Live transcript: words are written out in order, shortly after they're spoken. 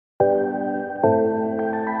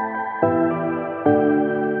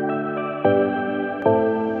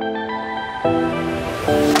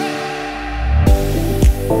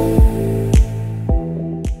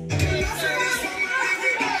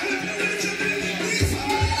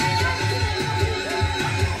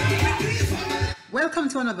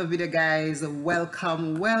to another video, guys.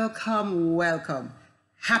 Welcome, welcome, welcome.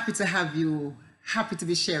 Happy to have you. Happy to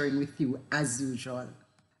be sharing with you as usual.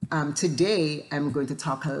 Today, I'm going to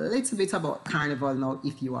talk a little bit about Carnival. Now,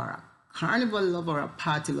 if you are a Carnival lover or a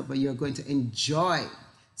party lover, you're going to enjoy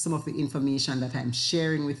some of the information that I'm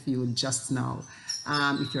sharing with you just now.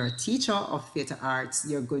 If you're a teacher of theater arts,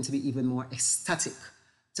 you're going to be even more ecstatic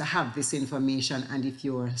to have this information. And if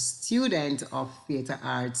you're a student of theater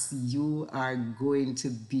arts, you are going to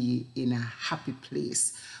be in a happy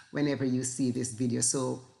place whenever you see this video.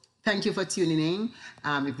 So thank you for tuning in.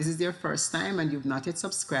 If this is your first time and you've not yet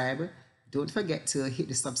subscribed, don't forget to hit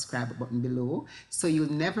the subscribe button below so you'll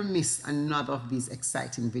never miss another of these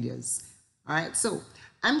exciting videos. All right, so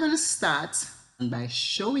I'm going to start by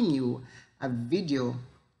showing you a video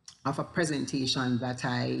of a presentation that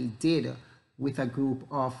I did with a group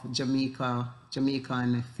of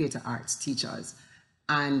Jamaican theater arts teachers.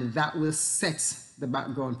 And that will set the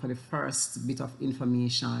background for the first bit of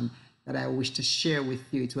information that I wish to share with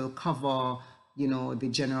you. It will cover, you know, the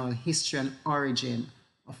general history and origin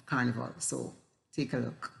of Carnival. So take a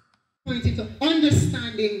look.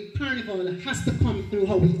 Understanding Carnival has to come through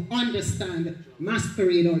how we understand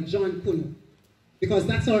Masquerade or John Kuno, because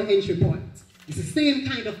that's our entry point. It's the same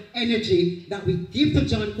kind of energy that we give to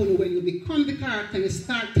John Kuno when you become the character and you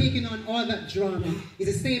start taking on all that drama.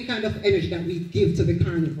 It's the same kind of energy that we give to the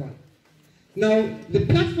Carnival. Now, the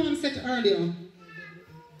platform set earlier,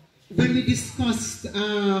 when we discussed,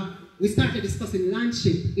 we started discussing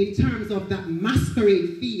landship in terms of that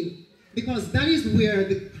masquerade feel, because that is where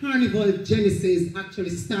the Carnival genesis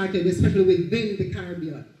actually started, especially within the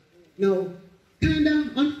Caribbean. Now, kind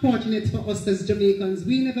of unfortunate for us as Jamaicans,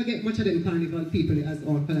 we never get much of them Carnival people as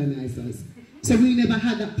our colonizers. So we never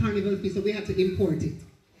had that Carnival feel, so we had to import it.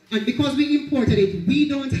 And because we imported it, we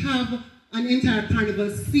don't have an entire Carnival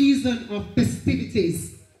season of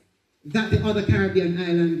festivities that the other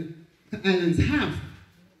Caribbean islands have.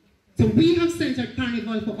 So we have centered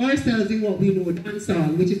Carnival for ourselves in what we know,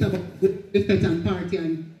 dancehall, which is about the fete and party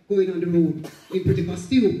and going on the road in pretty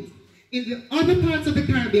costumes. In the other parts of the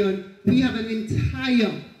Caribbean, we have an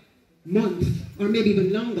entire month, or maybe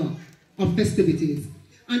even longer, of festivities.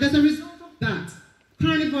 And as a result of that,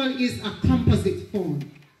 Carnival is a composite form.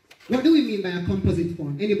 What do we mean by a composite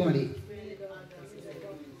form? Anybody?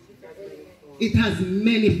 It has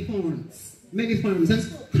many forms. Many forms. And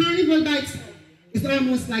so Carnival by itself is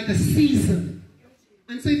almost like a season.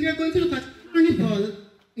 And so if you're going to look at Carnival,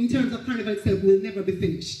 in terms of Carnival itself, will never be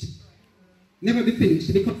finished. Never be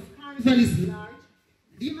finished, because Carnival is large.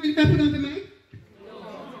 Do you mind if I put on the mic?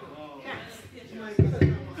 No.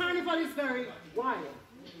 Yes. Carnival is very wide.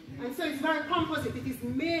 And so it's very composite. It is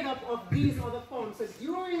made up of these other forms. So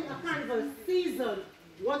during a Carnival season,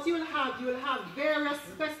 what you'll have various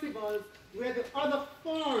festivals where the other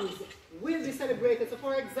forms will be celebrated. So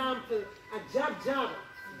for example, a Jab Jab.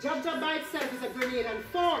 Jab Jab by itself is a Grenadian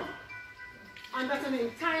form. And that's an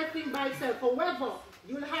entire thing by itself. However,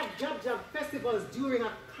 you'll have Jab Jab festivals during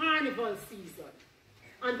a Carnival season.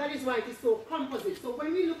 And that is why it is so composite. So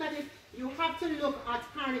when we look at it, you have to look at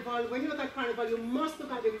Carnival. When you look at Carnival, you must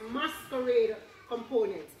look at the masquerade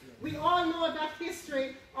component. We all know that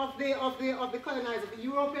history of the colonizers, the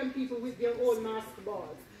European people with their own masked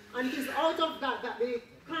balls. And it is out of that that the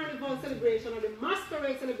Carnival celebration or the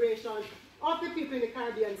masquerade celebration of the people in the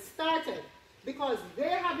Caribbean started. Because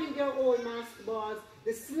they're having their own masked balls.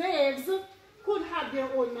 The slaves could have their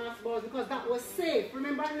own masked balls because that was safe.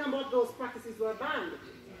 Remember, a number of those practices were banned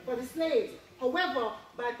for the slaves. However,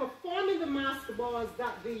 by performing the masked balls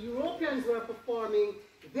that the Europeans were performing,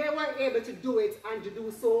 they were able to do it and to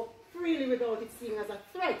do so freely without it seen as a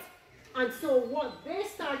threat. And so what they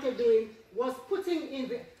started doing was putting in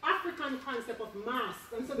the African concept of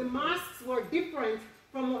masks. And so the masks were different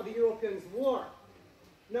from what the Europeans wore.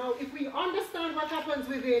 Now, if we understand what happens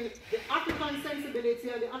within the African sensibility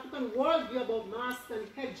and the African worldview about masks and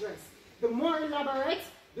headdress, the more elaborate,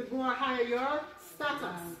 the more higher your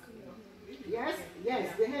status. Yes?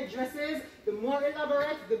 Yes, the headdresses, the more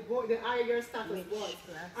elaborate, the higher your status was.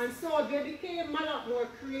 And so they became a lot more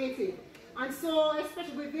creative. And so,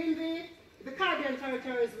 especially within the Caribbean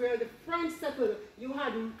territories where the French settled, you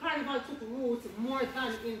had Carnival took root more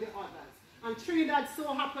than in the others. And Trinidad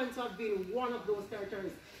so happened to have been one of those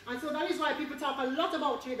territories. And so that is why people talk a lot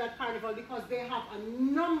about Trinidad Carnival, because they have a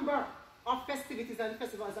number of festivities and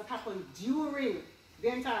festivals that happen during the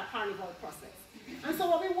entire Carnival process. And so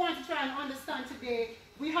what we want to try and understand today,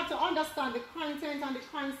 we have to understand the content and the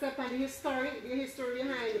concept and the history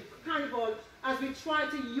behind Carnival as we try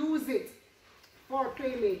to use it for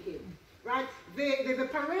playmaking. Right? The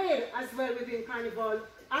parade as well within Carnival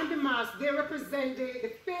and the mask, they represent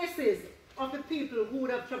the faces of the people who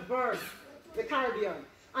would have traversed the Caribbean.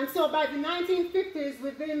 And so by the 1950s,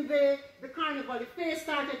 within the carnival, the face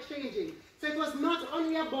started changing. So it was not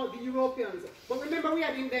only about the Europeans, but remember we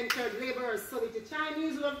had indentured laborers, so the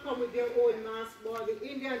Chinese would have come with their own mask, or the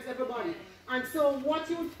Indians, everybody. And so what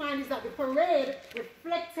you would find is that the parade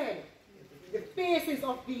reflected the faces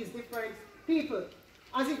of these different people.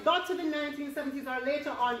 As it got to the 1970s or later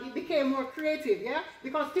on, it became more creative, yeah?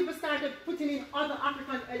 Because people started putting in other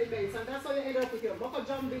African elements, and that's how you end up with your Boko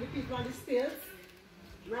Jumbo, the people on the stilts,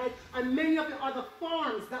 right? And many of the other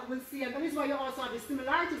forms that we'll see, and that is why you also have the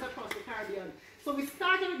similarities across the Caribbean. So we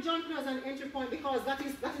started with John Canoe as an entry point because that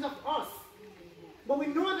is of us. But we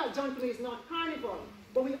know that John Canoe is not carnival,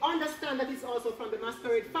 but we understand that it's also from the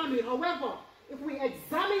masquerade family. However, if we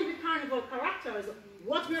examine the carnival characters,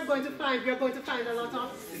 what we are going to find a lot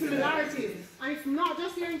of similarities. And it's not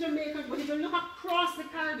just here in Jamaica, but if you look across the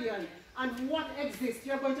Caribbean and what exists,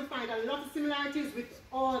 you're going to find a lot of similarities with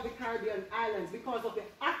all the Caribbean islands because of the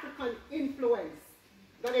African influence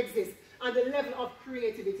that exists and the level of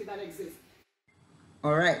creativity that exists.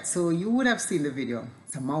 All right, so you would have seen the video.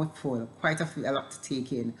 It's a mouthful, quite a lot to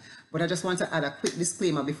take in. But I just want to add a quick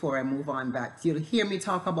disclaimer before I move on that you'll hear me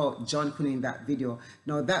talk about John Canoe in that video.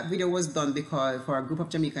 Now, that video was done because for a group of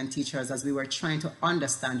Jamaican teachers as we were trying to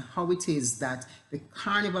understand how it is that the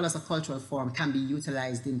carnival as a cultural form can be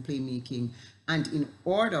utilized in playmaking. And in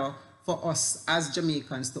order for us as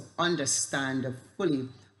Jamaicans to understand fully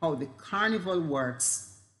how the carnival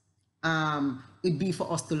works, it'd be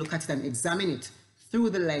for us to look at it and examine it through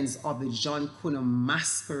the lens of the John Canoe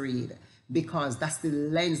masquerade, because that's the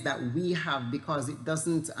lens that we have, because it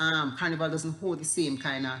doesn't, carnival doesn't hold the same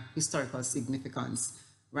kind of historical significance,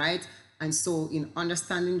 right? And so in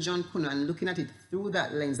understanding John Canoe and looking at it through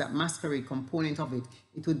that lens, that masquerade component of it,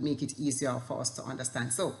 it would make it easier for us to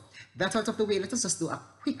understand. So that's out of the way. Let us just do a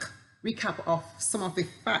quick recap of some of the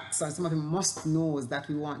facts and some of the must-knows that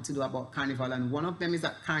we want to do about carnival. And one of them is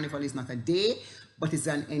that carnival is not a day, but it's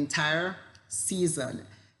an entire season.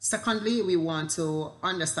 Secondly, we want to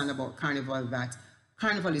understand about carnival that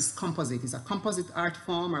carnival is composite. It's a composite art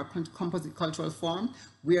form or a composite cultural form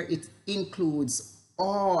where it includes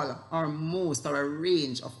all or most or a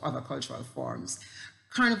range of other cultural forms.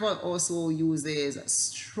 Carnival also uses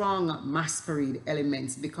strong masquerade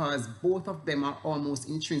elements because both of them are almost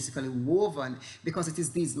intrinsically woven, because it is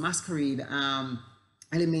these masquerade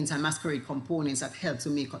elements and masquerade components that help to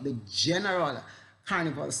make up the general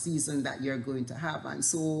carnival season that you're going to have. And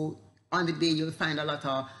so on the day you'll find a lot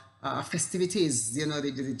of festivities, you know,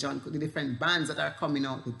 the different bands that are coming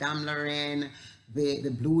out, the Dame Lorraine,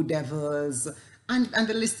 the Blue Devils, and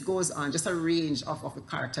the list goes on, just a range of the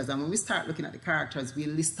characters. And when we start looking at the characters, we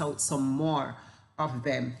list out some more of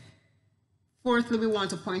them. Fourthly, we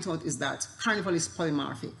want to point out is that carnival is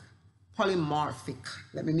polymorphic.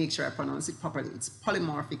 Let me make sure I pronounce it properly. It's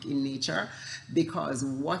polymorphic in nature, because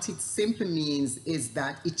what it simply means is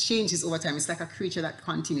that it changes over time. It's like a creature that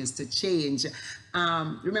continues to change.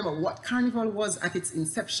 Remember, what carnival was at its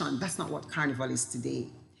inception, that's not what carnival is today.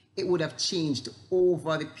 It would have changed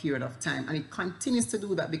over the period of time, and it continues to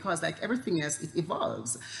do that because, like everything else, it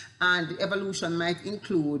evolves. And the evolution might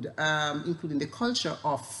include including the culture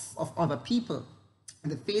of other people,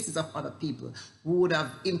 the faces of other people who would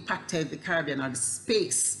have impacted the Caribbean or the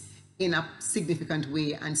space in a significant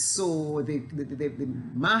way. And so the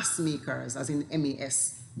mass makers, as in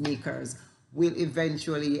MAS makers, will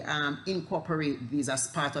eventually incorporate these as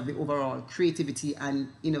part of the overall creativity and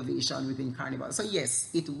innovation within Carnival. So yes,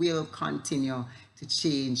 it will continue to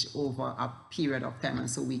change over a period of time, and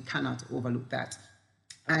so we cannot overlook that.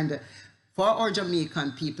 And for our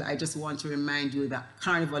Jamaican people, I just want to remind you that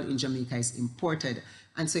Carnival in Jamaica is imported,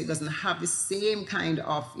 and so it doesn't have the same kind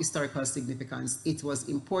of historical significance. It was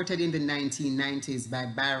imported in the 1990s by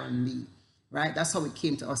Byron Lee, right? That's how it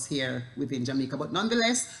came to us here within Jamaica. But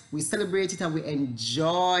nonetheless, we celebrate it and we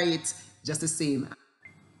enjoy it just the same.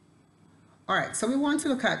 All right, so we want to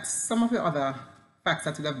look at some of the other facts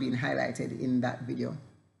that would have been highlighted in that video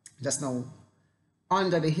just now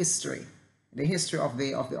under the history of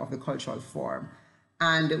the cultural form.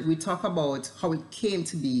 And we talk about how it came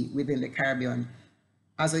to be within the Caribbean.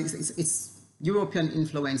 As it's European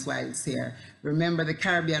influence while it's here. Remember, the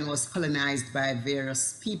Caribbean was colonized by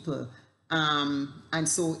various people. And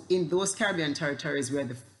so in those Caribbean territories where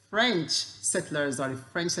the French settlers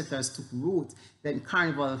took root, then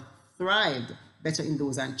Carnival thrived better in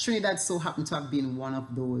those. And Trinidad so happened to have been one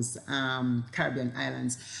of those Caribbean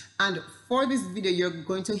islands. And for this video, you're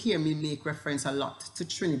going to hear me make reference a lot to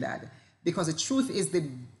Trinidad, because the truth is the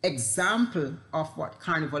example of what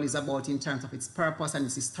Carnival is about in terms of its purpose and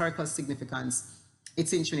its historical significance.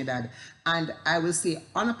 It's in Trinidad. And I will say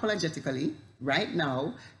unapologetically right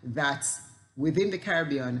now that within the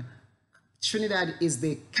Caribbean, Trinidad is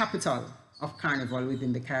the capital of Carnival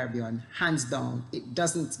within the Caribbean, hands down. It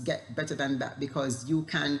doesn't get better than that because you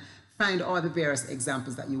can find all the various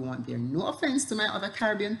examples that you want there. No offense to my other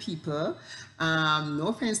Caribbean people, no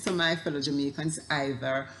offense to my fellow Jamaicans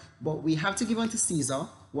either, but we have to give unto Caesar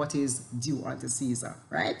what is due unto Caesar,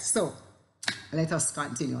 right? So let us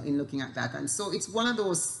continue in looking at that. And so it's one of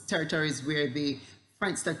those territories where the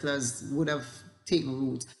French settlers would have taken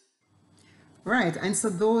root. Right, and so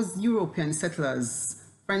those European settlers,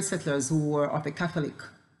 French settlers who were of the Catholic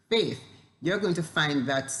faith, you're going to find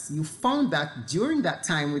that you found that during that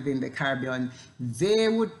time within the Caribbean, they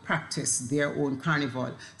would practice their own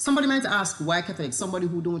carnival. Somebody might ask why Catholic. Somebody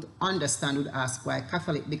who don't understand would ask why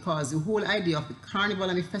Catholic, because the whole idea of the carnival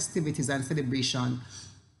and the festivities and celebration,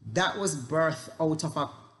 that was birthed out of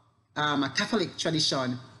a Catholic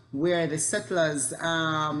tradition where the settlers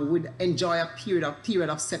would enjoy a period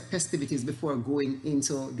of set festivities before going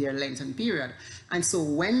into their Lenten period. And so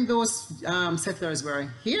when those settlers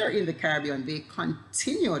were here in the Caribbean, they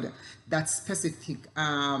continued that specific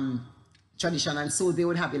tradition. And so they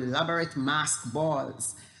would have elaborate masked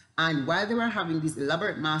balls. And while they were having these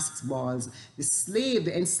elaborate masked balls,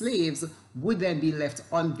 the enslaved would then be left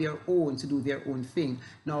on their own to do their own thing.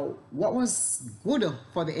 Now, what was good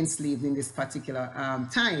for the enslaved in this particular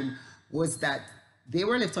time was that they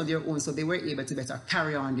were left on their own, so they were able to better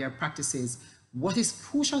carry on their practices. What is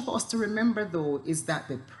crucial for us to remember, though, is that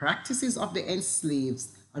the practices of the enslaved,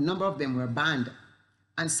 a number of them were banned.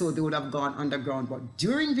 And so they would have gone underground. But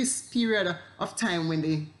during this period of time when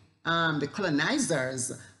the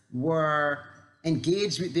colonizers were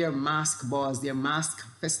engaged with their mask balls, their mask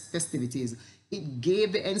festivities, it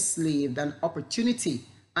gave the enslaved an opportunity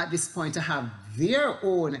at this point to have their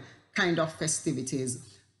own kind of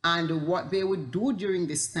festivities. And what they would do during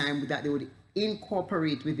this time, that they would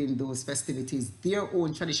incorporate within those festivities their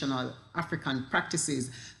own traditional African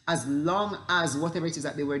practices, as long as whatever it is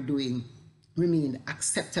that they were doing remained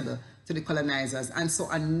acceptable to the colonizers. And so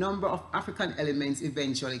a number of African elements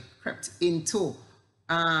eventually crept into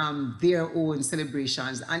their own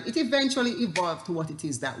celebrations, and it eventually evolved to what it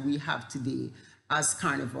is that we have today as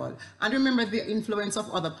Carnival. And remember, the influence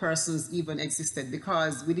of other persons even existed,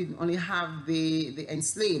 because we didn't only have the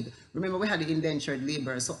enslaved. Remember, we had the indentured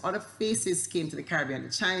laborers, so other faces came to the Caribbean, the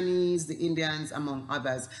Chinese, the Indians, among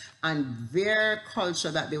others, and their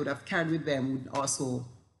culture that they would have carried with them would also,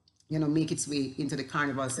 you know, make its way into the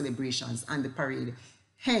Carnival celebrations and the parade.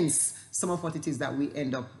 Hence, some of what it is that we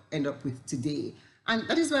end up with today. And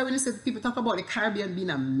that is why when you say people talk about the Caribbean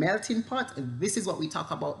being a melting pot, this is what we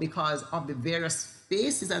talk about, because of the various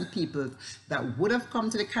faces and people that would have come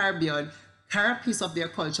to the Caribbean, carry a piece of their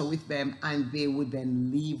culture with them, and they would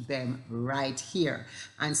then leave them right here.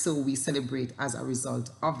 And so we celebrate as a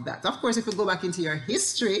result of that. Of course, if you go back into your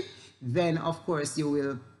history, then of course you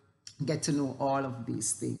will get to know all of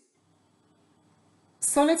these things.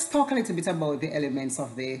 So let's talk a little bit about the elements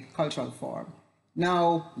of the cultural form.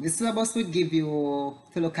 Now, the syllabus would give you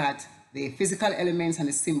to look at the physical elements and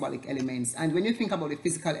the symbolic elements. And when you think about the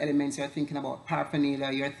physical elements, you're thinking about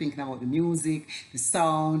paraphernalia, you're thinking about the music, the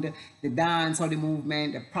sound, the dance or the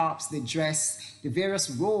movement, the props, the dress, the various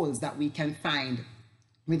roles that we can find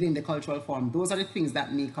within the cultural form. Those are the things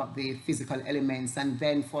that make up the physical elements. And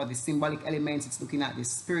then for the symbolic elements, it's looking at the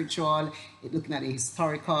spiritual, it's looking at the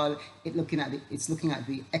historical, it's looking at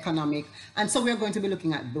the economic. And so we're going to be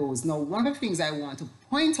looking at those. Now, one of the things I want to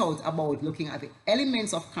point out about looking at the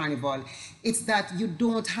elements of Carnival is that you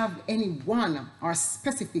don't have any one or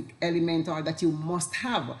specific element or that you must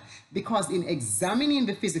have, because in examining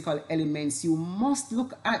the physical elements, you must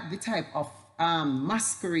look at the type of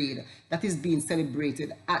masquerade that is being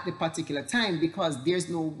celebrated at the particular time, because there's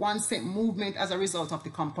no one set movement as a result of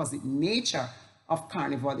the composite nature of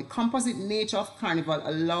Carnival. The composite nature of Carnival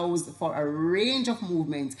allows for a range of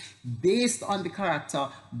movements based on the character,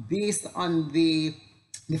 based on the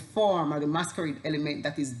form or the masquerade element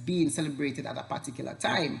that is being celebrated at a particular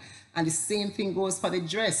time. And the same thing goes for the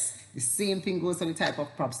dress. The same thing goes for the type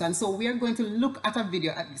of props. And so we are going to look at a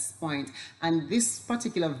video at this point, and this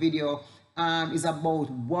particular video is about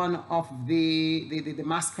one of the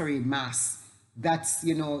masquerade masks that,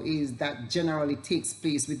 you know, that generally takes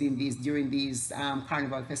place during these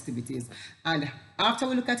Carnival festivities. And after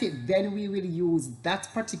we look at it, then we will use that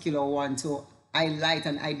particular one to highlight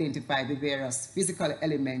and identify the various physical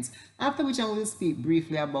elements, after which I will speak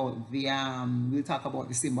briefly about we'll talk about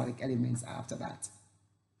the symbolic elements after that.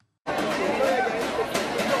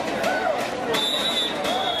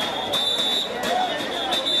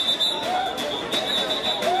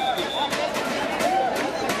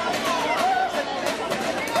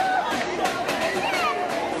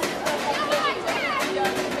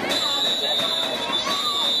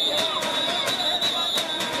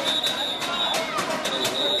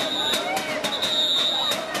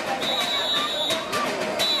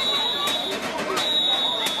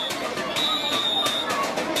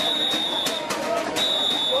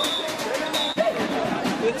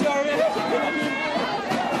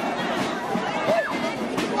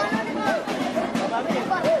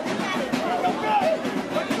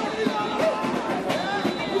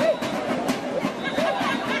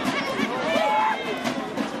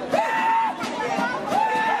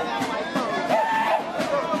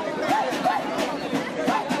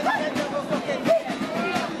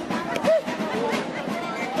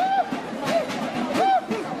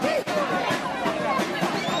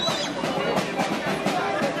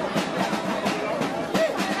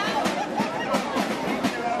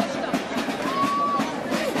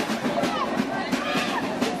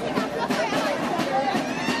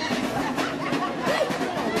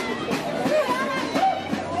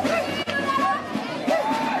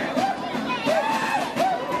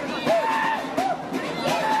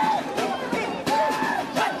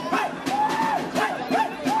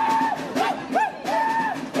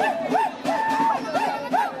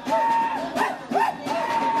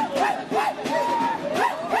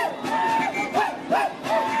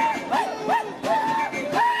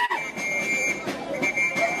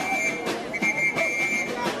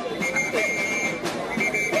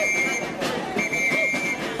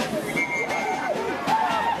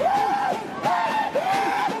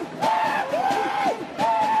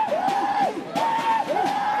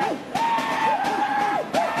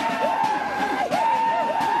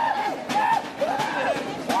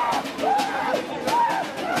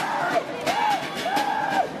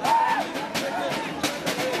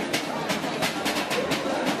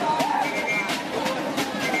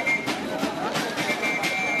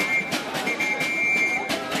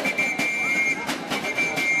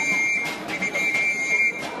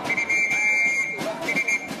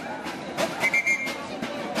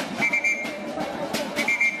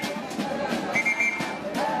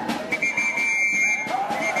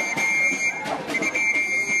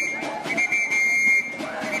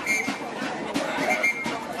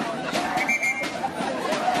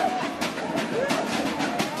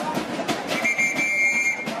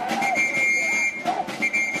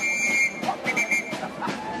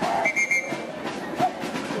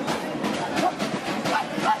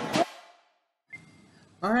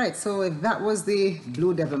 All right, so that was the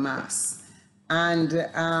Blue Devil Mass. And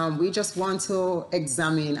we just want to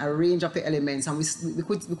examine a range of the elements, and we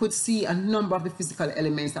could see a number of the physical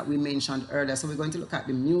elements that we mentioned earlier. So we're going to look at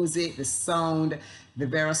the music, the sound, the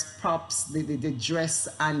various props, the dress,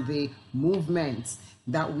 and the movements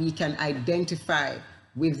that we can identify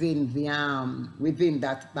within the within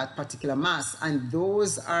that particular mass. And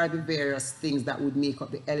those are the various things that would make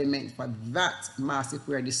up the element for that mass if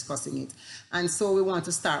we're discussing it. And so we want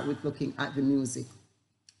to start with looking at the music.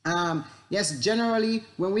 Yes, generally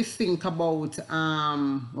when we think about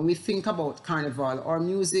carnival or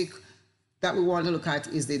music that we want to look at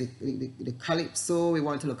is the calypso, we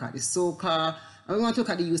want to look at the soca, and we want to look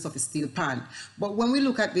at the use of the steel pan. But when we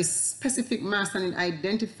look at this specific mass and in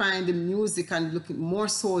identifying the music and looking more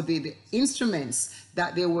so the instruments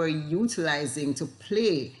that they were utilizing to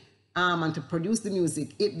play and to produce the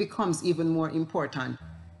music, it becomes even more important.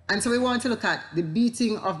 And so we want to look at the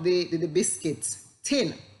beating of the biscuit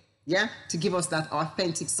tin, yeah, to give us that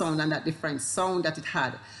authentic sound and that different sound that it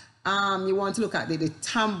had. You want to look at the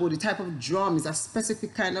tambo, the type of drum is a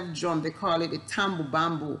specific kind of drum. They call it the tambo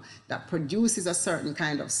bamboo that produces a certain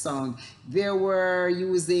kind of sound. They were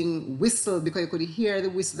using whistle because you could hear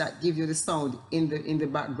the whistle that give you the sound in the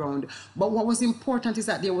background. But what was important is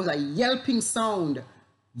that there was a yelping sound.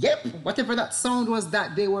 Yep, whatever that sound was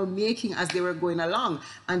that they were making as they were going along,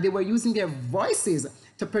 and they were using their voices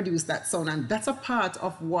to produce that sound. And that's a part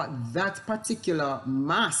of what that particular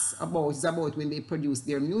mass is about when they produce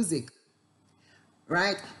their music,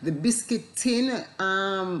 right? The biscuit tin,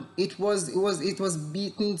 it was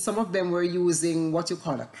beaten. Some of them were using what you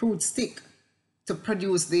call a crude stick to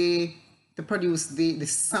produce the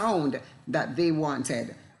sound that they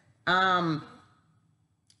wanted.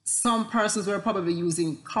 Some persons were probably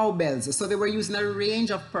using cowbells, so they were using a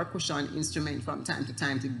range of percussion instruments from time to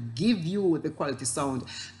time to give you the quality sound.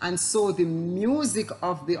 And so the music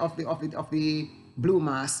of the blue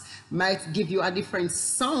mask might give you a different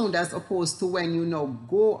sound as opposed to when you now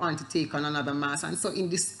go on to take on another mask. And so in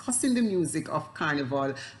discussing the music of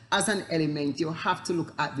Carnival as an element, you have to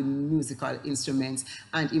look at the musical instruments,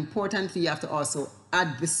 and importantly, you have to also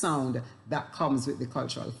add the sound that comes with the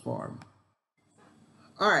cultural form.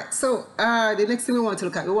 All right, so the next thing we want to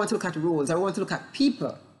look at roles, or we want to look at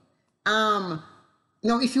people. Now,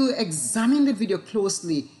 if you examine the video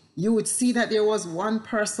closely, you would see that there was one of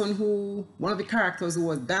the characters who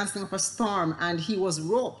was dancing up a storm, and he was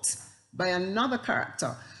roped by another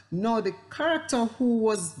character. Now, the character who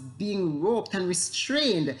was being roped and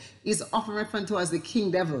restrained is often referred to as the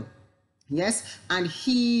King Devil. Yes, and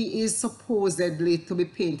he is supposedly to be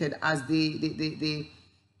painted as the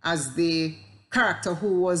character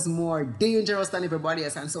who was more dangerous than everybody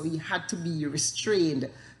else, and so he had to be restrained,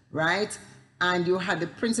 right? And you had the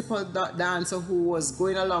principal dancer who was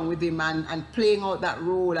going along with him and playing out that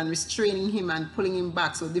role and restraining him and pulling him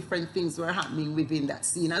back. So different things were happening within that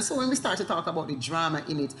scene. And so when we start to talk about the drama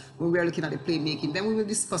in it, when we're looking at the playmaking, then we will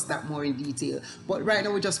discuss that more in detail. But right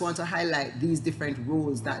now we just want to highlight these different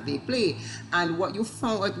roles that they play. And what you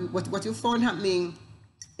found happening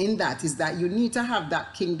in that is that you need to have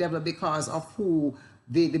that King Devil because of who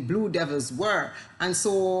the Blue Devils were. And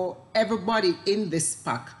so everybody in this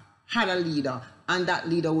pack had a leader, and that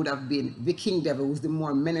leader would have been the King Devil, who's the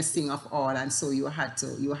more menacing of all, and so you had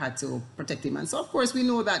to protect him. And so of course we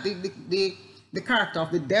know that the character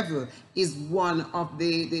of the devil is one of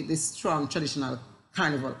the strong traditional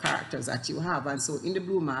carnival characters that you have. And so in the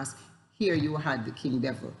blue mask here you had the King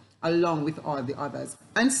Devil along with all the others.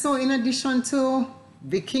 And so in addition to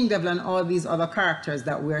the King Devil and all these other characters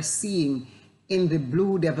that we're seeing in the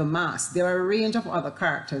Blue Devil mask, there are a range of other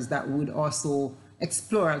characters that would also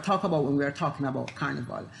talk about when we're talking about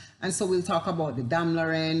Carnival. And so we'll talk about the Dame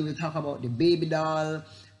Lorraine, we'll talk about the Baby Doll,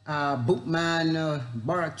 Bookman,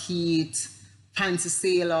 Parakeet, Fancy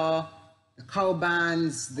Sailor, the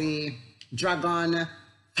Cowbands, the Dragon,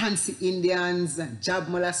 Fancy Indians, Jab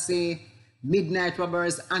Molasse, Midnight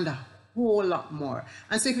Robbers, and a whole lot more.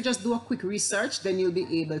 And so if you just do a quick research, then you'll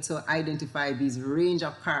be able to identify these range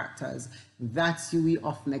of characters that we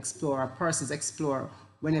often explore, or persons explore,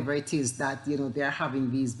 whenever it is that, you know, they're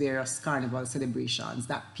having these various carnival celebrations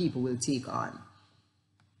that people will take on.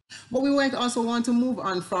 But we might also want to move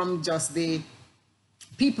on from just the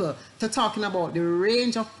people to talking about the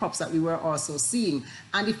range of props that we were also seeing.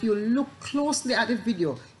 And if you look closely at the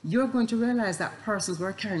video, you're going to realize that persons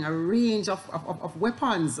were carrying a range of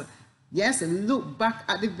weapons. Yes, look back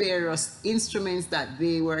at the various instruments that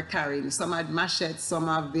they were carrying. Some had machetes, some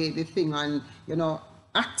have the thing on, you know,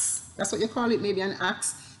 axe. That's what you call it, maybe an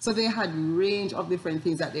axe. So they had range of different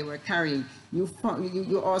things that they were carrying.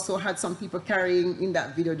 You also had some people carrying, in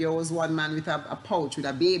that video, there was one man with a pouch with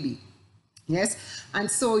a baby. Yes,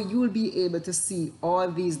 and so you'll be able to see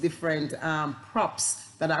all these different props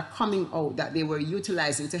that are coming out that they were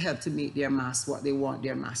utilizing to help to make their mask what they want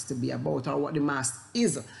their mask to be about, or what the mask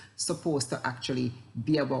is supposed to actually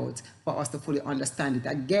be about, for us to fully understand it.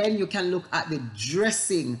 Again, you can look at the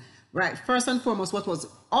dressing. Right, first and foremost, what was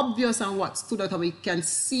obvious and what stood out, and we can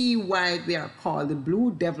see why they are called the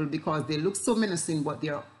Blue Devil, because they look so menacing, but they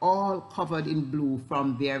are all covered in blue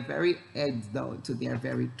from their very heads down to their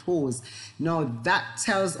very toes. Now that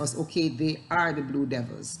tells us, okay, they are the Blue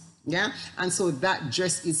Devils. Yeah, and so that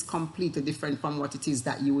dress is completely different from what it is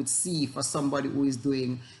that you would see for somebody who is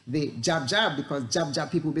doing the jab jab, because jab jab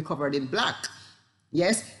people will be covered in black.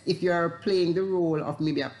 Yes, if you're playing the role of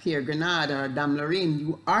maybe a Pierre Grenade or a Dame Lorraine,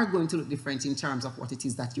 you are going to look different in terms of what it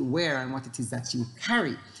is that you wear and what it is that you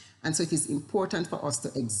carry. And so it is important for us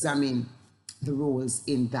to examine the roles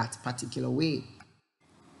in that particular way.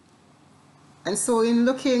 And so in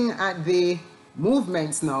looking at the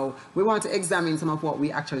movements now, we want to examine some of what we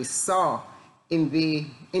actually saw in the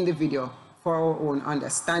video for our own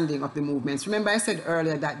understanding of the movements. Remember, I said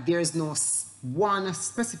earlier that there's no one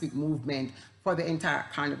specific movement for the entire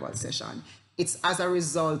carnival session. It's as a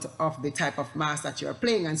result of the type of mask that you're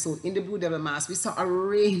playing. And so in the Blue Devil mask, we saw a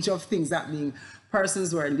range of things happening.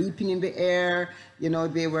 Persons were leaping in the air, you know,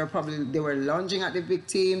 they were lunging at the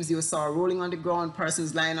victims. You saw rolling on the ground,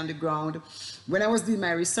 persons lying on the ground. When I was doing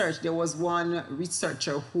my research, there was one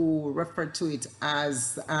researcher who referred to it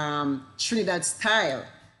as Trinidad style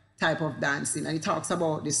type of dancing. And he talks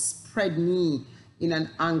about the spread knee in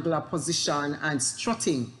an angular position and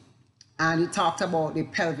strutting. And he talked about the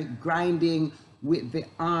pelvic grinding with the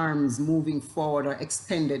arms moving forward or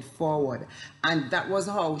extended forward. And that was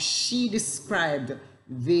how she described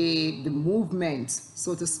the movement,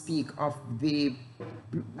 so to speak, of the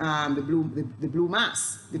blue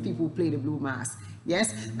mass, the people who play the blue mass.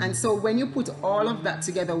 Yes, and so when you put all of that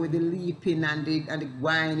together with the leaping and the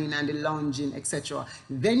whining and the lunging, etc.,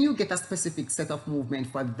 then you get a specific set of movement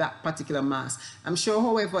for that particular mass. I'm sure,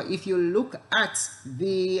 however, if you look at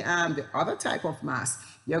the other type of mass,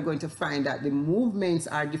 you're going to find that the movements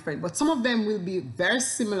are different, but some of them will be very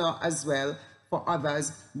similar as well for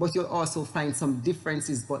others, but you'll also find some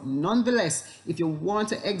differences. But nonetheless, if you want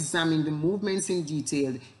to examine the movements in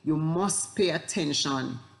detail, you must pay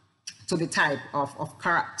attention to the type of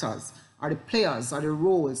characters or the players or the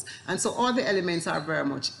roles. And so all the elements are very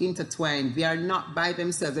much intertwined. They are not by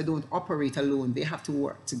themselves. They don't operate alone. They have to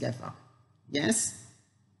work together. Yes?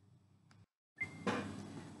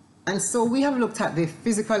 And so we have looked at the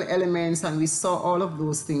physical elements, and we saw all of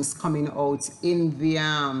those things coming out in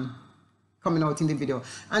the video.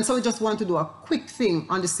 And so we just want to do a quick thing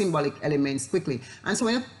on the symbolic elements quickly. And so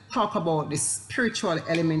when you talk about the spiritual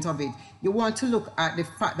element of it, you want to look at the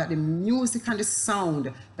fact that the music and the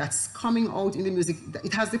sound that's coming out in the music,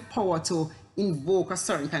 it has the power to invoke a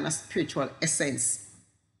certain kind of spiritual essence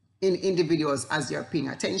in individuals as you're paying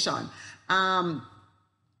attention.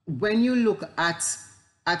 When you look at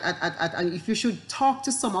and if you should talk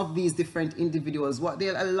to some of these different individuals, what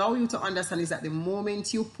they'll allow you to understand is that the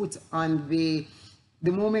moment you put on the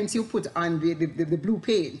blue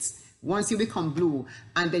paint, once you become blue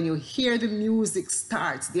and then you hear the music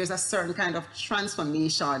starts, there's a certain kind of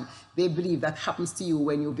transformation they believe that happens to you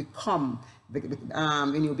when you become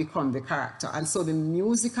the character. And so the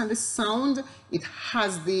music and the sound, it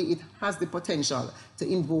has the potential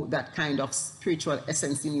to invoke that kind of spiritual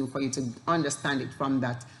essence in you for you to understand it from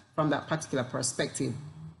that particular perspective.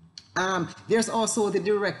 There's also the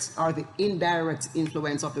direct or the indirect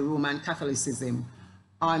influence of the Roman Catholicism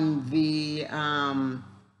on the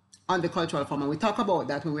cultural form, and we talk about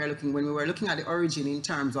that when we were looking at the origin in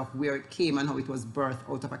terms of where it came and how it was birthed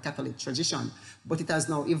out of a Catholic tradition, but it has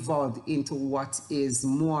now evolved into what is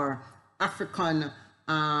more African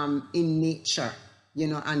in nature, you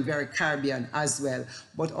know, and very Caribbean as well.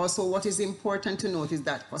 But also what is important to note is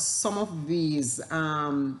that for some of these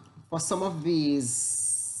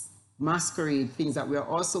masquerade things that we are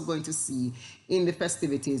also going to see in the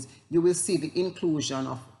festivities, you will see the inclusion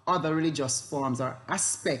of other religious forms or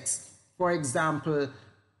aspects. For example,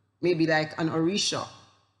 maybe like an orisha,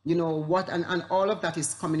 you know what, and all of that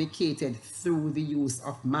is communicated through the use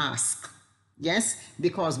of mask. Yes,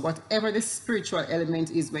 because whatever the spiritual element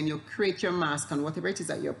is, when you create your mask and whatever it is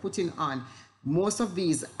that you're putting on, most of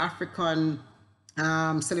these African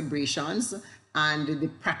celebrations and the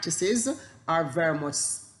practices are very much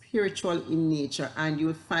spiritual in nature, and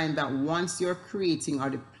you'll find that once you're creating, or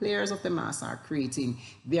the players of the mass are creating,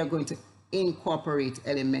 they are going to incorporate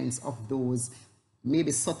elements of those,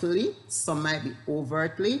 maybe subtly, some might be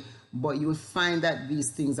overtly, but you'll find that these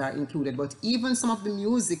things are included. But even some of the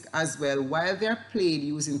music as well, while they're played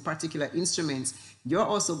using particular instruments, you're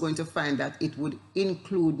also going to find that it would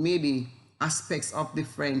include maybe aspects of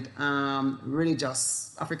different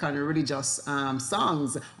African religious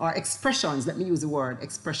songs or expressions. Let me use the word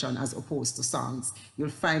expression as opposed to songs. You'll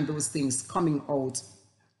find those things coming out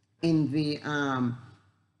in the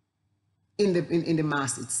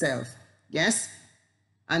mass itself. Yes,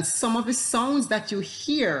 and some of the sounds that you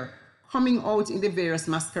hear coming out in the various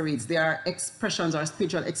masquerades, they are expressions or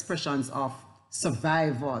spiritual expressions of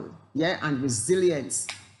survival, yeah, and resilience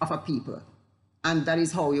of a people. And that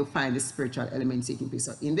is how you find the spiritual element taking place.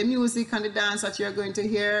 So in the music and the dance that you're going to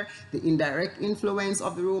hear, the indirect influence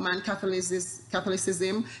of the Roman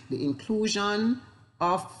Catholicism, the inclusion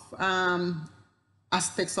of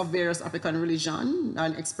aspects of various African religion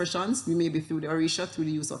and expressions, maybe through the orisha, through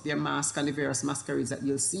the use of their mask and the various masquerades that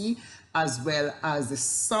you'll see, as well as the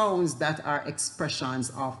sounds that are expressions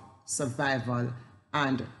of survival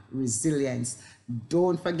and resilience.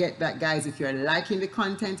 Don't forget that, guys, if you're liking the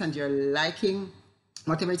content and you're liking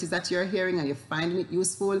whatever it is that you're hearing and you're finding it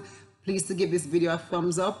useful, please to give this video a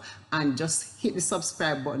thumbs up and just hit the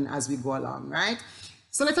subscribe button as we go along, right?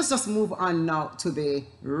 So let us just move on now to the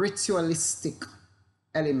ritualistic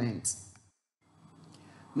element.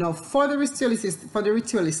 Now for the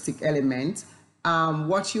ritualistic element,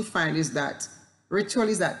 what you find is that ritual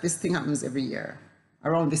is that this thing happens every year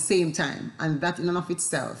around the same time, and that in and of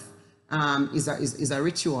itself is a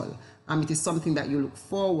ritual. It is something that you look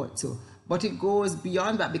forward to, but it goes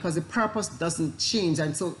beyond that because the purpose doesn't change.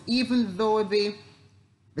 And so even though the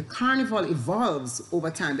carnival evolves over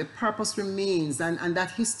time, the purpose remains, and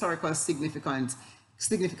that historical significance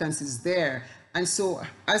is there. And so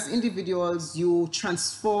as individuals, you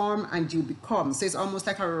transform and you become. So it's almost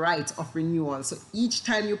like a rite of renewal. So each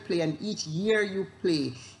time you play and each year you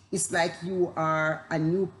play, it's like you are a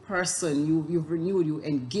new person. You've renewed, you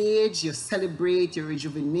engage, you celebrate, you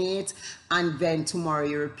rejuvenate, and then tomorrow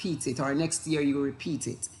you repeat it, or next year you repeat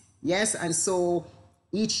it. Yes, and so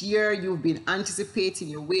each year you've been anticipating,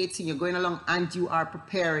 you're waiting, you're going along, and you are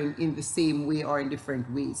preparing in the same way or in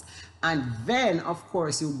different ways. And then, of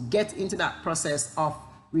course, you get into that process of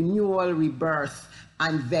renewal, rebirth,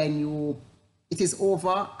 and then it is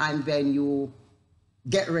over, and then you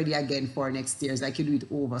get ready again for next year. It's like you do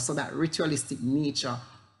it over. So that ritualistic nature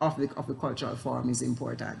of the cultural form is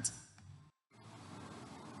important.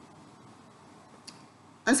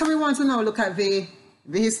 And so we want to now look at the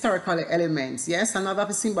historical elements. Yes, another of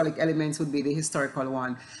the symbolic elements would be the historical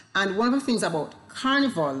one. And one of the things about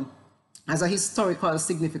Carnival as a historical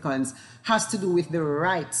significance has to do with the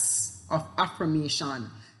rites of affirmation.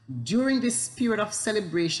 During this period of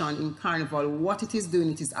celebration in Carnival, what it is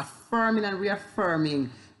doing, it is affirming and reaffirming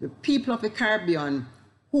the people of the Caribbean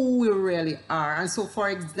who we really are. And so, for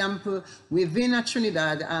example, within a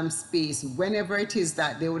Trinidad space, whenever it is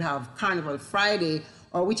that they would have Carnival Friday,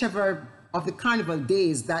 or whichever of the Carnival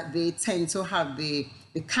days that they tend to have the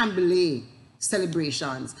Candelabra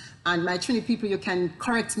celebrations. And my Trinity people, you can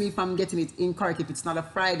correct me if I'm getting it incorrect if it's not a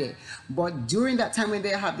Friday. But during that time when they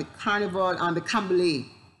have the Carnival and the Candelabra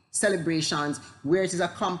celebrations, where it is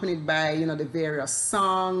accompanied by, you know, the various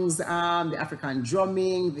songs, the African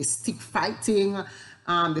drumming, the stick fighting,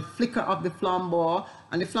 the flicker of the flambeau,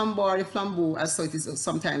 and the flambeau or the flambeau, as so it is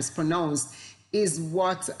sometimes pronounced, is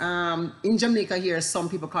what in Jamaica here some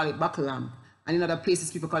people call it buckle lamp, and in other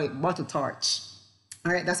places people call it bottle torch.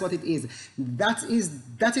 All right, that's what it is. That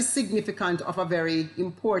is significant of a very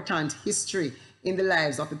important history in the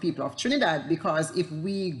lives of the people of Trinidad, because if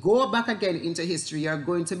we go back again into history, you're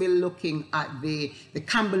going to be looking at the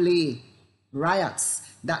Candelabra riots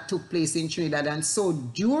that took place in Trinidad. And so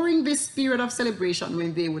during this period of celebration,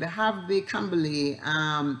 when they would have the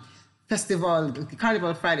Candelabra festival, the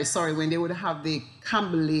Carnival Friday, sorry, when they would have the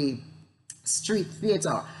Candelabra street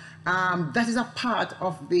theater, that is a part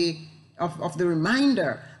of the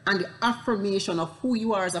reminder and the affirmation of who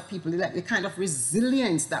you are as a people, like the kind of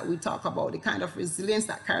resilience that we talk about, the kind of resilience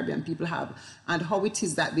that Caribbean people have, and how it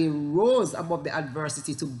is that they rose above the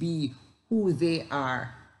adversity to be who they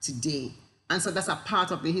are today. And so that's a part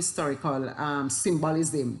of the historical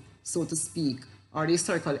symbolism, so to speak, or the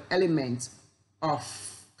historical element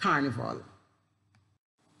of Carnival.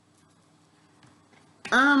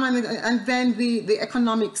 And then the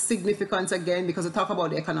economic significance again, because we talk about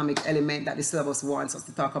the economic element that the syllabus wants us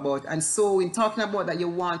to talk about. And so in talking about that, you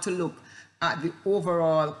want to look at the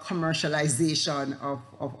overall commercialization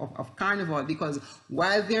of Carnival, because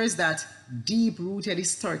while there's that deep-rooted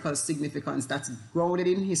historical significance that's grounded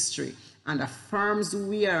in history and affirms who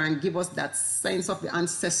we are and give us that sense of the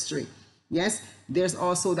ancestry, yes, there's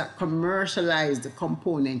also that commercialized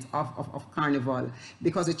component of Carnival.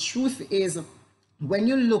 Because the truth is, when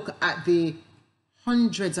you look at the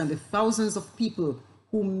hundreds and the thousands of people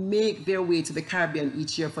who make their way to the Caribbean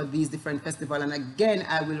each year for these different festivals, and again,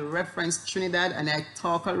 I will reference Trinidad, and I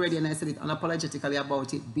talk already, and I said it unapologetically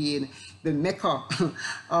about it being the mecca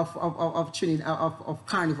of Trinidad, of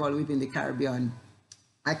Carnival within the Caribbean.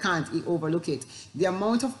 I can't overlook it. The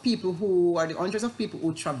amount of people who are the hundreds of people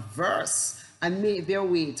who traverse and make their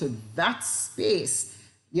way to that space,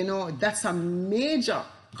 you know, that's a major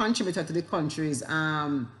contributor to the country's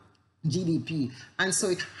GDP. And so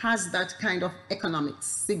it has that kind of economic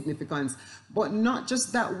significance. But not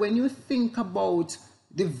just that, when you think about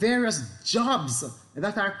the various jobs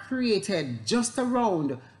that are created just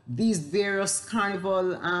around these various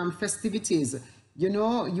Carnival festivities, you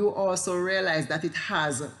know, you also realize that it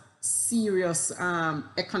has serious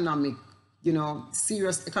economic, you know,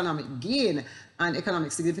 serious economic gain and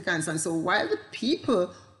economic significance. And so while the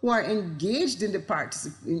people who are engaged in the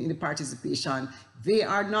participation, they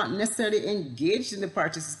are not necessarily engaged in the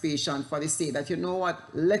participation for the sake that, you know what,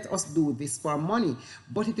 let us do this for money.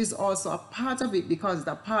 But it is also a part of it, because it's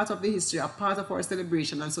a part of the history, a part of our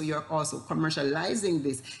celebration. And so you're also commercializing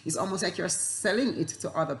this. It's almost like you're selling it to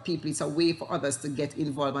other people. It's a way for others to get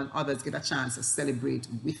involved and others get a chance to celebrate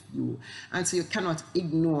with you. And so you cannot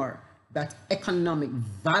ignore that economic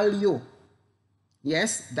value,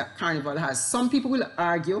 yes, that Carnival has. Some people will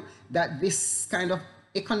argue that this kind of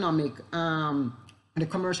economic, the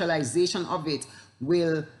commercialization of it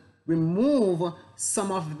will remove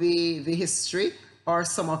some of the history or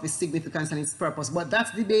some of its significance and its purpose. But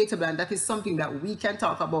that's debatable, and that is something that we can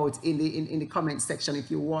talk about in the comment section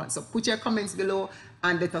if you want. So put your comments below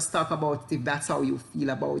and let us talk about it if that's how you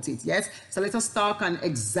feel about it. Yes, so let us talk and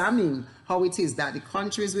examine how it is that the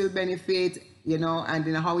countries will benefit, you know, and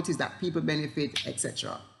then how it is that people benefit,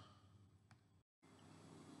 etc.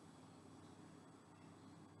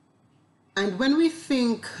 And when we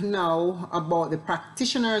think now about the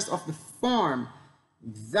practitioners of the form,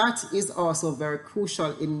 that is also very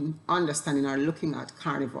crucial in understanding or looking at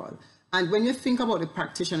Carnival. And when you think about the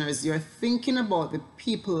practitioners, you're thinking about the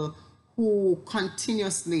people who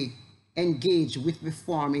continuously engage with the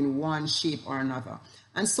form in one shape or another.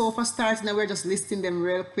 And so for starting, now we're just listing them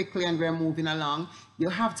real quickly and we're moving along. You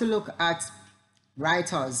have to look at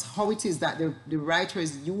writers, how it is that the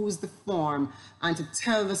writers use the form and to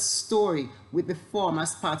tell the story with the form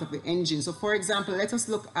as part of the engine. So for example, let us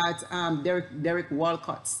look at Derek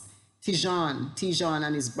Walcott's Tijan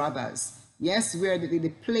and his brothers. Yes, where the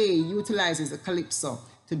play utilizes the calypso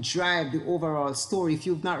to drive the overall story. If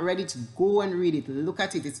you've not read it, go and read it, look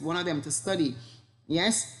at it. It's one of them to study.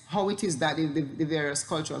 Yes, how it is that the various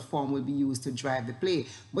cultural form will be used to drive the play.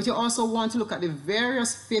 But you also want to look at the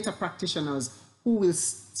various theater practitioners who will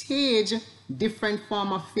stage different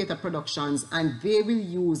form of theater productions, and they will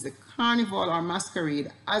use the carnival or masquerade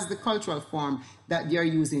as the cultural form that they are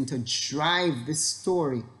using to drive the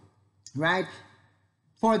story, right,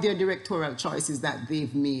 for their directorial choices that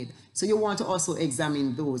they've made. So you want to also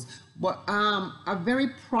examine those. But a very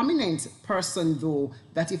prominent person, though,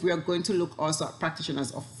 that if we are going to look also at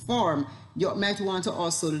practitioners of form, you might want to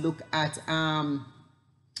also look at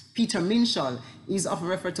Peter Minshall. Is often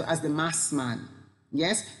referred to as the mass man.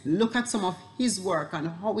 Yes, look at some of his work and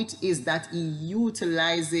how it is that he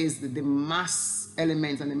utilizes the mass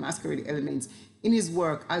elements and the masquerade elements in his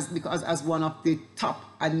work as one of the top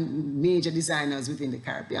and major designers within the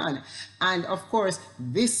Caribbean. And of course,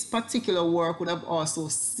 this particular work would have also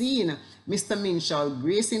seen Mr. Minshall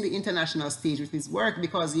gracing the international stage with his work,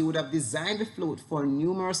 because he would have designed the float for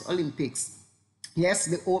numerous Olympics. Yes,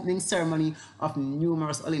 the opening ceremony of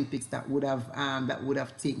numerous Olympics that would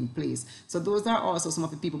have taken place. So those are also some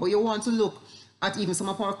of the people. But you want to look at even some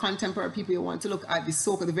of our contemporary people. You want to look at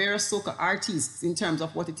the various soca artists in terms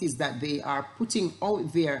of what it is that they are putting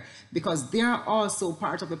out there, because they are also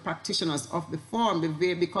part of the practitioners of the form,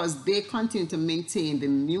 because they continue to maintain the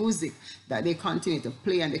music that they continue to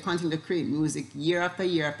play, and they continue to create music year after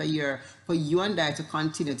year after year for you and I to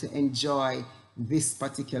continue to enjoy this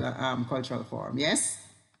particular cultural form. Yes,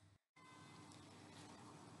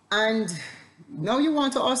 and now you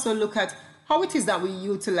want to also look at how it is that we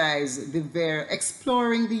utilize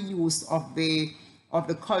exploring the use of the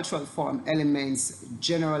cultural form elements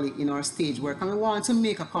generally in our stage work, and we want to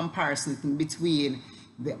make a comparison between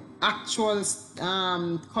the actual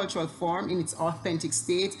cultural form in its authentic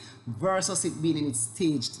state versus it being in its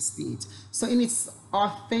staged state. So in its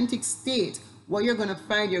authentic state, what you're going to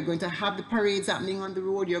find, you're going to have the parades happening on the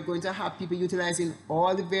road. You're going to have people utilizing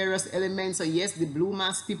all the various elements. So yes, the blue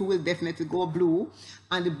mask people will definitely go blue,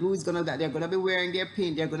 and the blue is they're going to be wearing their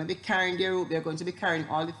paint, they're going to be carrying their rope, they're going to be carrying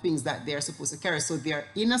all the things that they're supposed to carry. So they're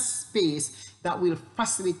in a space that will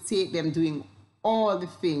facilitate them doing all the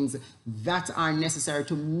things that are necessary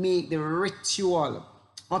to make the ritual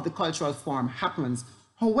of the cultural form happens.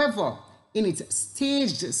 However, in its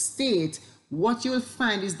staged state, what you'll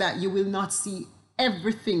find is that you will not see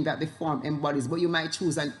everything that the form embodies, but you might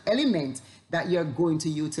choose an element that you're going to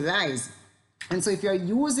utilize. And so if you're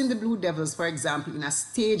using the Blue Devils, for example, in a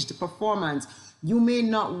staged performance, you may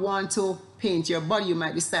not want to paint your body. You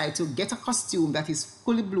might decide to get a costume that is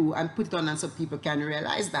fully blue and put it on, and so people can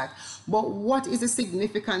realize that. But what is the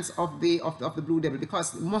significance of the Blue Devil?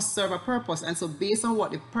 Because it must serve a purpose. And so based on what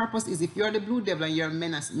the purpose is, if you're the Blue Devil and you're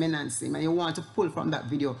menacing and you want to pull from that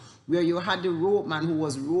video where you had the rope man who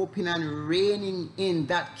was roping and reining in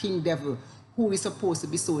that King Devil who is supposed to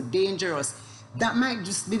be so dangerous, that might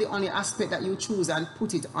just be the only aspect that you choose and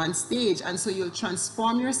put it on stage. And so you'll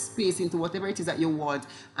transform your space into whatever it is that you want,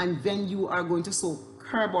 and then you are going to so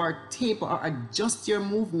curb or taper or adjust your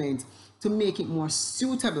movement to make it more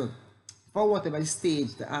suitable for whatever the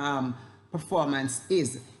staged performance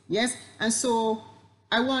is. Yes, and so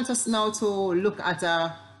I want us now to look at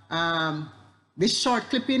this short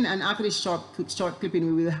clipping, and after this short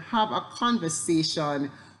clipping we will have a conversation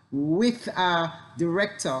with a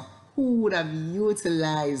director who would have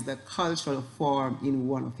utilized the cultural form in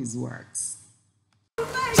one of his works.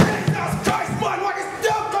 Jesus Christ, man, what is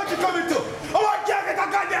damn country coming to? I want to get a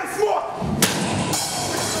goddamn smoke!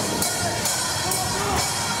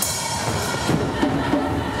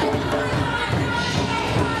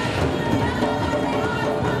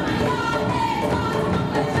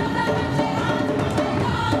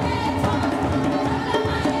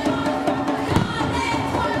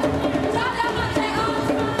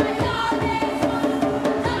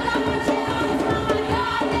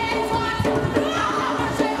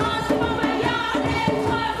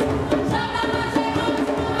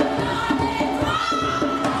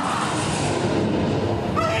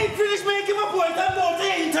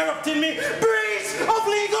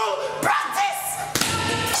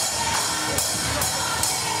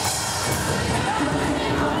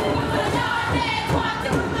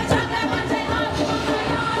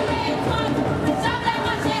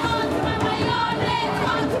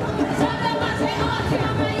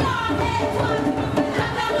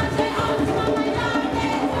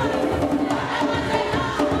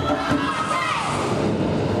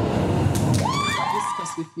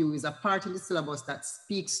 is a part in the syllabus that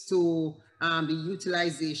speaks to the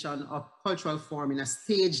utilization of cultural form in a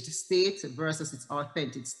staged state versus its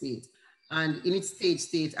authentic state. And in its staged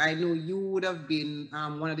state, I know you would have been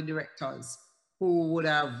one of the directors who would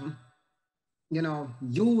have, you know,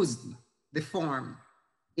 used the form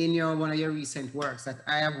in one of your recent works that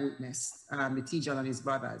I have witnessed, the T. John and his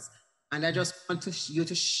brothers. And I just want you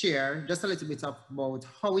to share just a little bit about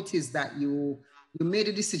how it is that you made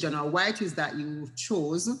a decision, or why it is that you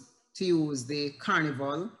chose to use the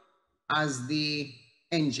carnival as the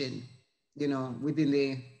engine, you know, within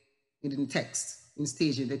the text, in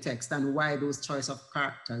staging the text, and why those choice of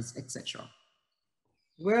characters, etc.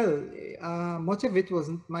 Well, much of it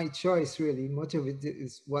wasn't my choice, really. Much of it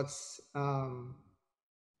is what's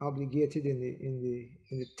obligated in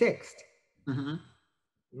the text,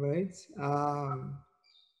 right?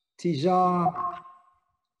 Tijan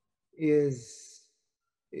is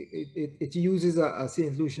it uses a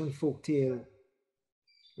Saint Lucian folk tale,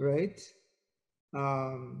 right,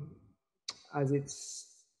 as its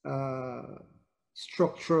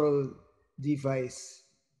structural device,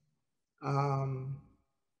 and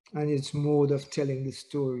its mode of telling the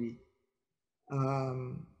story.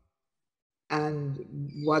 And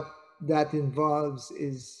what that involves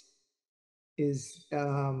is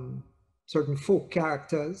certain folk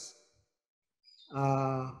characters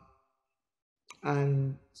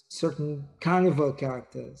and certain carnival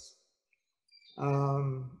characters.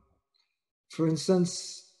 For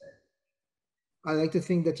instance, I like to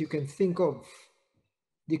think that you can think of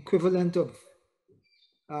the equivalent of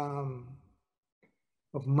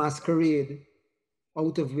masquerade,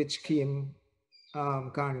 out of which came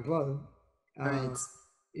carnival. Right.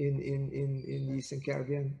 In the Eastern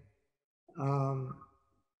Caribbean.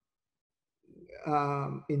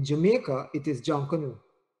 In Jamaica, it is John Canoe.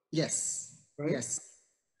 Yes. Right? Yes.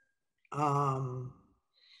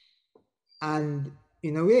 And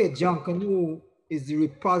in a way, John Canoe is the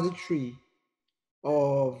repository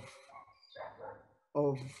of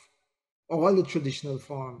all the traditional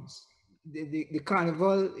forms. The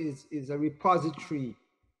carnival is a repository.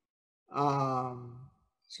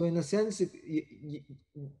 So in a sense,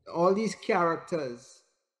 all these characters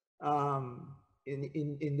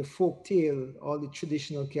in the folk tale, all the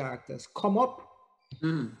traditional characters come up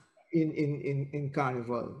in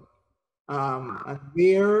carnival. And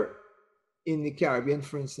where in the Caribbean,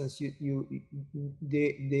 for instance,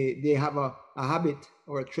 they have a habit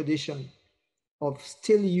or a tradition of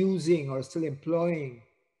still using or still employing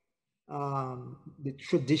the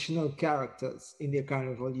traditional characters in their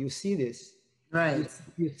carnival. You see this. Right.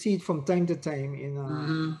 You see it from time to time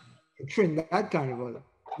in Trinidad Carnival.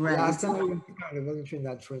 Right. Last time I went to Carnival in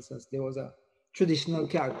Trinidad, for instance, there was a traditional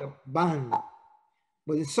character band.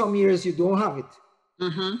 But in some years, you don't have it.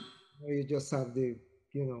 You just have the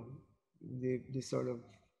sort of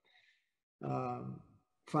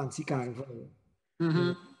fancy carnival.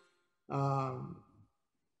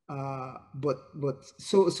 But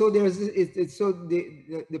so there's so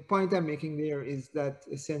the point I'm making there is that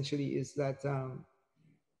essentially is that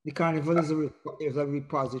the carnival is a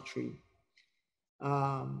repository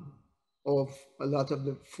of a lot of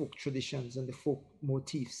the folk traditions and the folk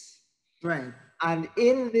motifs. Right. And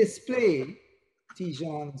in this play,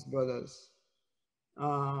 Tijan's brothers,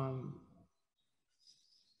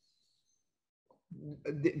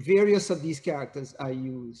 the various of these characters are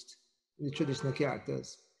used, the traditional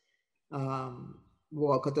characters.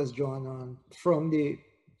 Walcott has drawn on from the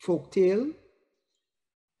folk tale,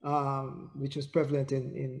 which was prevalent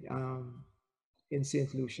in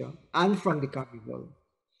Saint Lucia, and from the carnival.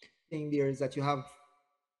 The thing there is that you have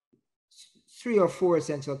 3 or 4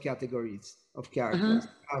 essential categories of characters.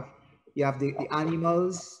 You have the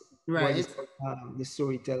animals, right? The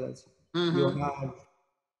storytellers.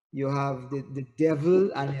 You have the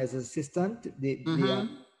devil and his assistant, the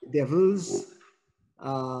devils,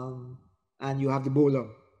 and you have the bowler.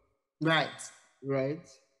 Right. Right.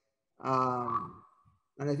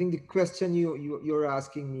 And I think the question you're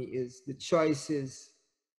asking me is the choice is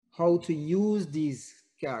how to use these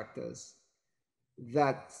characters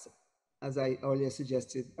that, as I earlier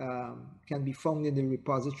suggested, can be found in the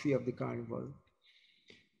repository of the carnival.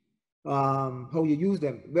 How you use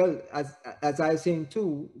them? Well, as I was saying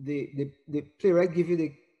too, the playwright give you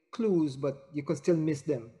the clues, but you can still miss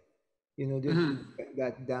them. You know,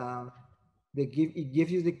 it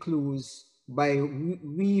gives you the clues by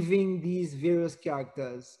weaving these various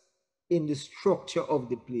characters in the structure of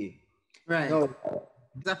the play. Right. Now,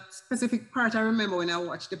 the specific part I remember when I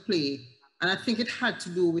watched the play, and I think it had to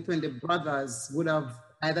do with when the brothers would have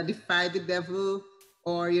either defied the devil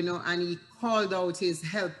or, and he called out his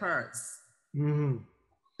helpers.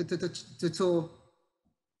 The to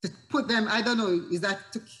put them, I don't know, is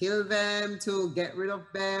that to kill them, to get rid of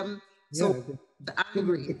them? Yeah, So the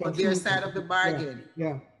angry for their side of the bargain.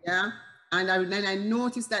 Yeah. Yeah. And then I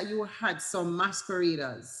noticed that you had some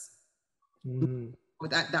masqueraders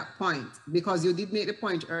at that point, because you did make the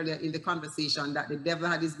point earlier in the conversation that the devil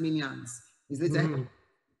had his minions, his little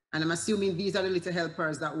and I'm assuming these are the little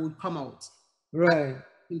helpers that would come out. Right.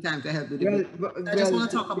 In time to help with the I just want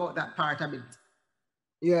to talk about that part a bit.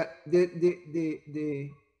 Yeah, tell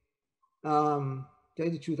you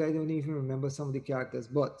the truth, I don't even remember some of the characters,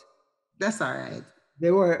 but that's all right.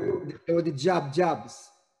 They were the jabs,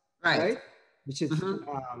 right? Which is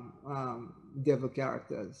devil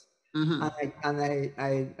characters. I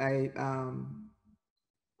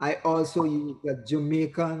also use the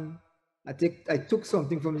Jamaican. I took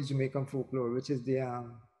something from the Jamaican folklore, which is the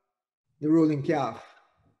rolling calf.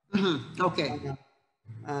 Okay.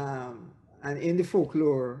 And in the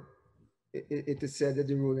folklore, it is said that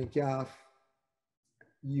the rolling calf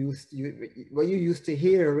what you used to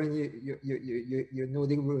hear when you know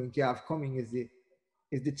the rolling calf coming is the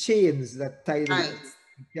chains that tie the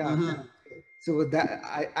calf. So that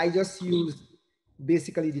I just used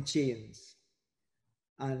basically the chains,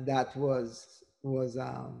 and that was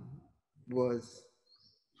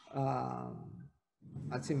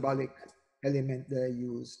a symbolic element that I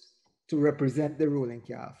used to represent the rolling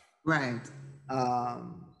calf. Right.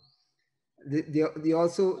 One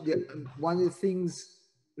of the things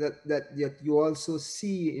that you also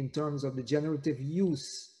see in terms of the generative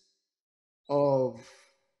use of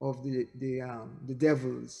the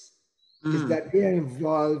devils is that they are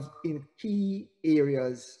involved in key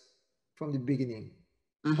areas from the beginning.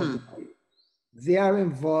 They are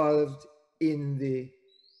involved in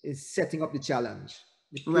setting up the challenge.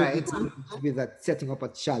 Right. With that, setting up a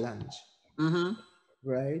challenge.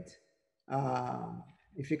 Right.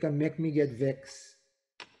 If you can make me get vexed,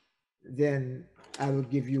 then I will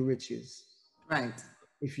give you riches. Right.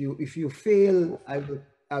 If you fail, I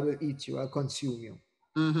will eat you. I'll consume you.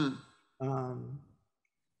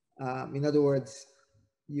 In other words,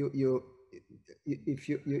 if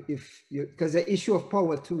you because the issue of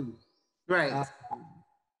power too. Right.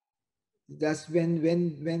 That's when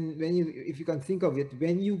you, if you can think of it,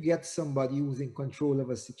 when you get somebody who's in control of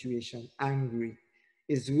a situation angry,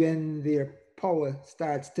 is when their power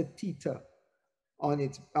starts to teeter on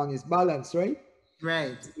its balance, right?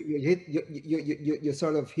 Right. You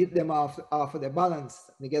sort of hit them off of their balance.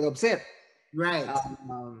 They get upset. Right.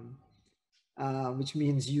 Which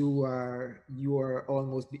means you are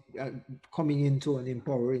almost coming into an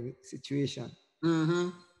empowering situation.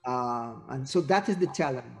 And so that is the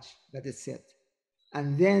challenge that is set.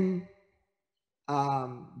 And then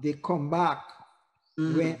they come back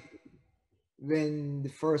when the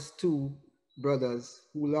first two brothers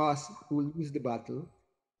who lose the battle,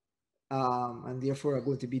 and therefore are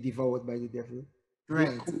going to be devoured by the devil,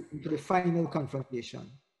 right, into the final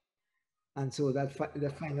confrontation. And so that the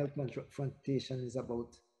final confrontation is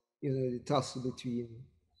about, the tussle between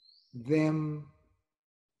them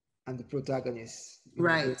and the protagonist.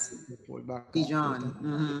 Right.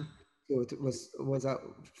 John. So it was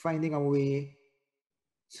finding a way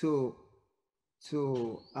to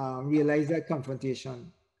realize that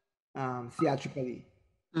confrontation theatrically,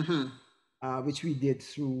 which we did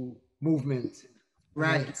through movement.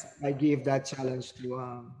 Right. I gave that challenge to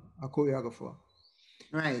a choreographer.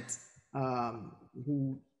 Right.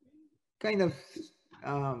 Who kind of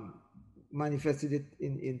manifested it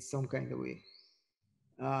in some kind of way.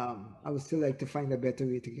 I would still like to find a better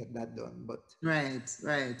way to get that done, but right.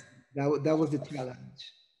 That was the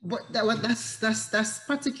challenge. But that's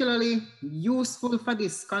particularly useful for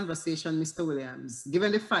this conversation, Mr. Williams,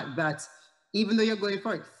 given the fact that even though you're going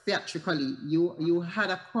for it theatrically, you had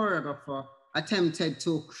a choreographer attempted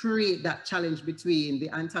to create that challenge between the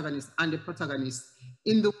antagonist and the protagonist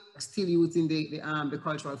in the work still using the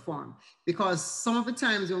cultural form. Because some of the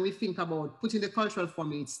times when we think about putting the cultural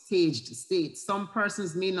form in its staged state, some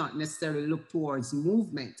persons may not necessarily look towards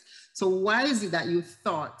movement. So why is it that you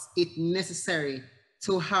thought it necessary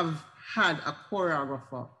to have had a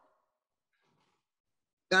choreographer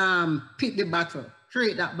pick the battle,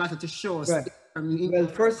 create that battle to show us? Right. Well,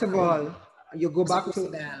 first of all, you go back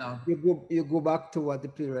to you go back to what the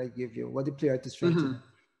playwright gave you, what the playwright is trying to do.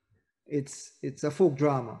 It's a folk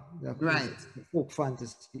drama, right? It's a folk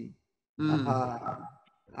fantasy. What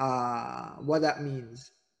that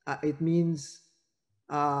means? It means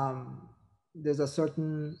there's a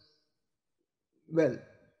certain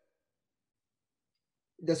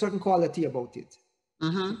quality about it.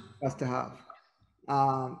 Has to have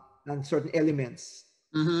and certain elements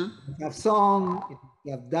It must have song, it must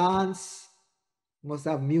have dance, it must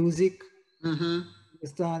have music.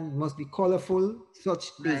 Understand? It must be colorful.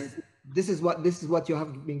 Right. This is what you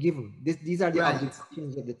have been given. These are the Right.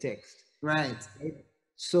 obligations of the text. Right. Right?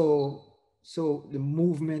 So the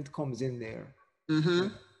movement comes in there.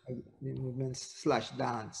 Right? The movement /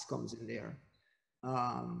 dance comes in there.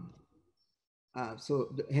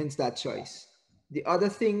 Hence that choice. The other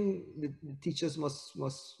thing the teachers must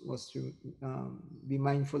be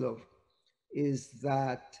mindful of is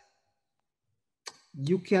that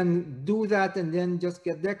you can do that and then just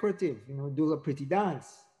get decorative, do a pretty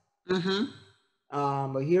dance.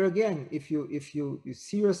 But here again, if you're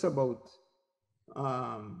serious about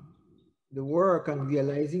the work and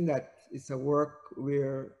realizing that it's a work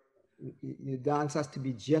where your dance has to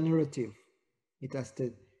be generative, it has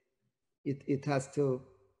to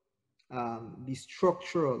be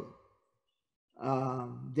structural.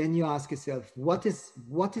 Then you ask yourself, what is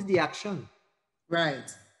the action?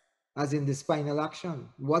 Right. As in the spinal action.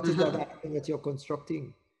 What is that action that you're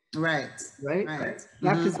constructing? Right. Right? Right.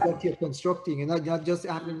 That is what you're constructing. You're not just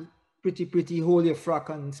having pretty hold your frock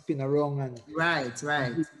and spin around and Right.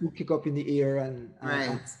 you kick up in the air and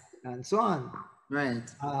so on. Right.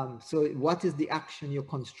 So what is the action you're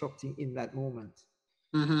constructing in that moment?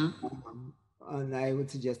 And I would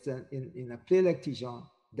suggest that in a play like Tijon,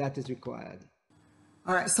 that is required.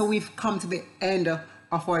 All right, so we've come to the end of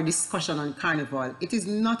our discussion on Carnival. It is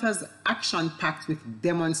not as action-packed with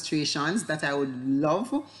demonstrations that I would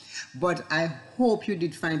love, but I hope you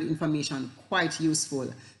did find the information quite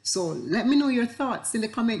useful. So let me know your thoughts in the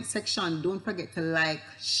comment section. Don't forget to like,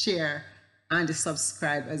 share, and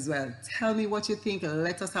subscribe as well. Tell me what you think.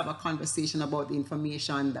 Let us have a conversation about the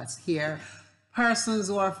information that's here. Persons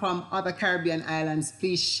who are from other Caribbean islands,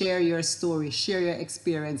 please share your story, share your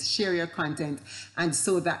experience, share your content, and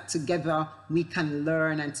so that together we can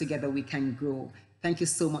learn and together we can grow. Thank you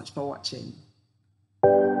so much for watching.